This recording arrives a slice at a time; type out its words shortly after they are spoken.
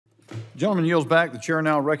Gentleman yields back. The chair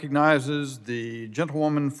now recognizes the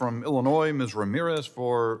gentlewoman from Illinois, Ms. Ramirez,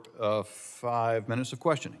 for 5 minutes of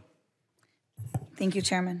questioning. Thank you,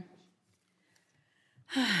 Chairman.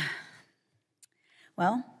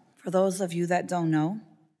 Well, for those of you that don't know,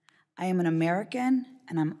 I am an American,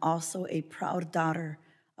 and I'm also a proud daughter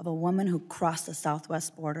of a woman who crossed the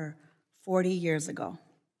Southwest border 40 years ago.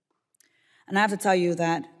 And I have to tell you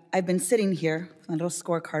that I've been sitting here with a little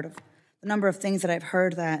scorecard of the number of things that I've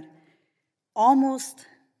heard that almost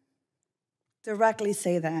directly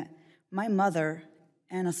say that my mother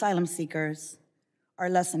and asylum seekers are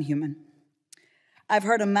less than human. I've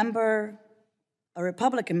heard a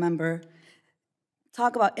Republican member,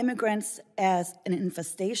 talk about immigrants as an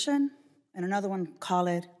infestation, and another one call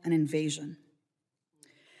it an invasion.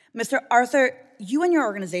 Mr. Arthur, you and your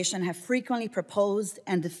organization have frequently proposed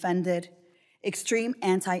and defended extreme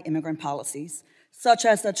anti-immigrant policies, such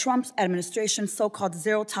as the Trump administration's so-called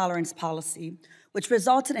zero-tolerance policy, which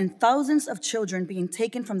resulted in thousands of children being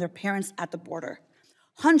taken from their parents at the border,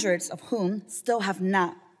 hundreds of whom still have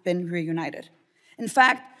not been reunited. In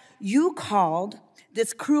fact, you called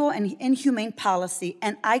this cruel and inhumane policy,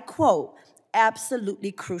 and I quote,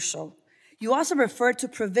 absolutely crucial. You also referred to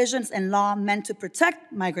provisions in law meant to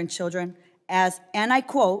protect migrant children as, and I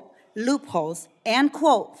quote, loopholes and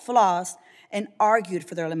quote, flaws, and argued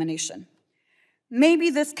for their elimination. Maybe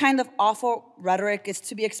this kind of awful rhetoric is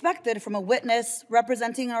to be expected from a witness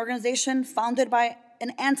representing an organization founded by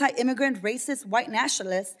an anti-immigrant, racist, white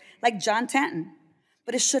nationalist like John Tanton,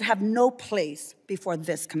 but it should have no place before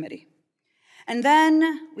this committee. And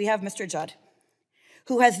then we have Mr. Judd,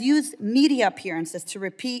 who has used media appearances to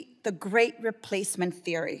repeat the great replacement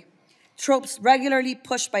theory, tropes regularly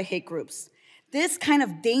pushed by hate groups. This kind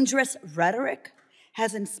of dangerous rhetoric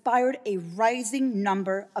has inspired a rising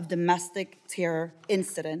number of domestic terror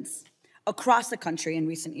incidents across the country in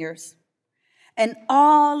recent years. And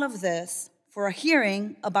all of this for a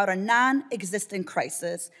hearing about a non-existent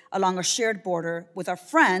crisis along a shared border with our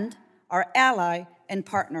friend, our ally, and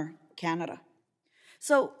partner, Canada.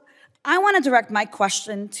 So I want to direct my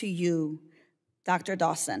question to you, Dr.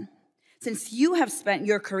 Dawson. Since you have spent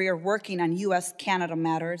your career working on U.S.-Canada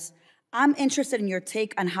matters, I'm interested in your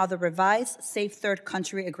take on how the revised Safe Third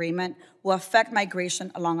Country Agreement will affect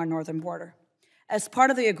migration along our northern border. As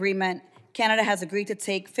part of the agreement, Canada has agreed to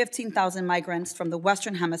take 15,000 migrants from the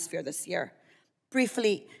Western Hemisphere this year.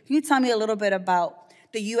 Briefly, can you tell me a little bit about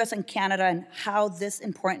the U.S. and Canada and how this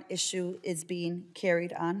important issue is being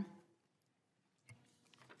carried on?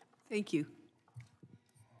 Thank you.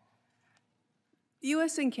 The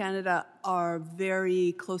U.S. and Canada are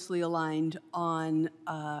very closely aligned on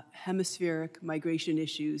hemispheric migration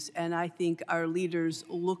issues, and I think our leaders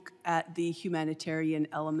look at the humanitarian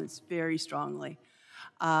elements very strongly.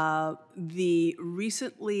 The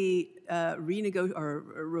recently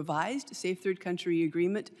revised Safe Third Country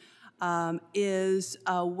Agreement is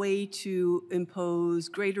a way to impose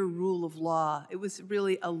greater rule of law. It was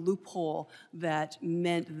really a loophole that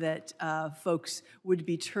meant that folks would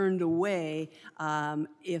be turned away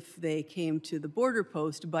if they came to the border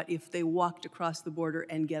post, but if they walked across the border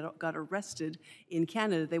and got arrested in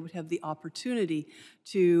Canada, they would have the opportunity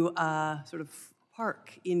to sort of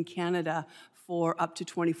park in Canada for up to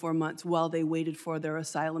 24 months while they waited for their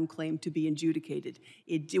asylum claim to be adjudicated.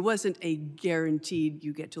 It wasn't a guaranteed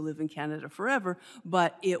you get to live in Canada forever,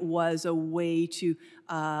 but it was a way to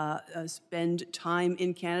spend time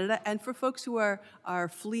in Canada. And for folks who are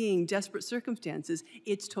fleeing desperate circumstances,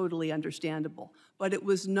 it's totally understandable. But it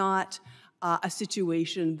was not a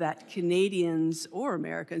situation that Canadians or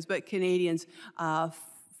Americans, but Canadians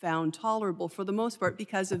found tolerable for the most part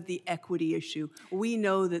because of the equity issue. We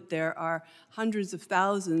know that there are hundreds of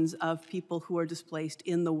thousands of people who are displaced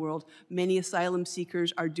in the world. Many asylum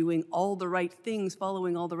seekers are doing all the right things,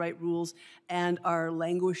 following all the right rules, and are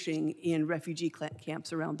languishing in refugee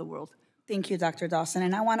camps around the world. Thank you, Dr. Dawson.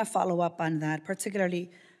 And I want to follow up on that, particularly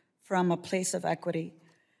from a place of equity.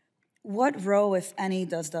 What role, if any,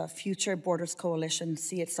 does the Future Borders Coalition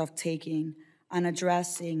see itself taking on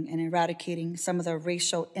addressing and eradicating some of the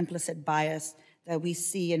racial implicit bias that we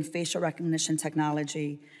see in facial recognition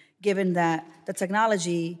technology, given that the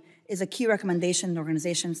technology is a key recommendation in the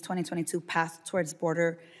organization's 2022 Path Towards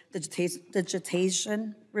Border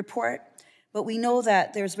Digitization report? But we know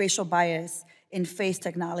that there's racial bias in face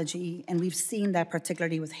technology, and we've seen that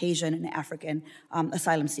particularly with Haitian and African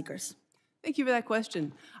asylum seekers. Thank you for that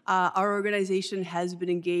question. Our organization has been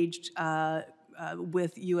engaged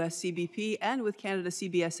with US CBP and with Canada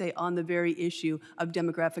CBSA on the very issue of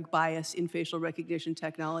demographic bias in facial recognition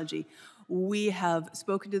technology. We have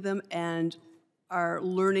spoken to them and are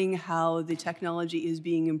learning how the technology is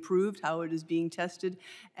being improved, how it is being tested,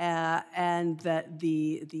 and that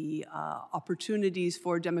the opportunities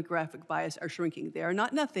for demographic bias are shrinking. They are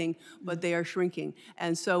not nothing, but they are shrinking.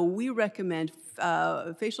 And so we recommend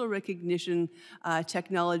facial recognition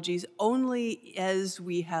technologies only as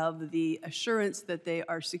we have the assurance that they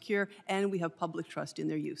are secure and we have public trust in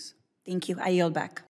their use. Thank you. I yield back.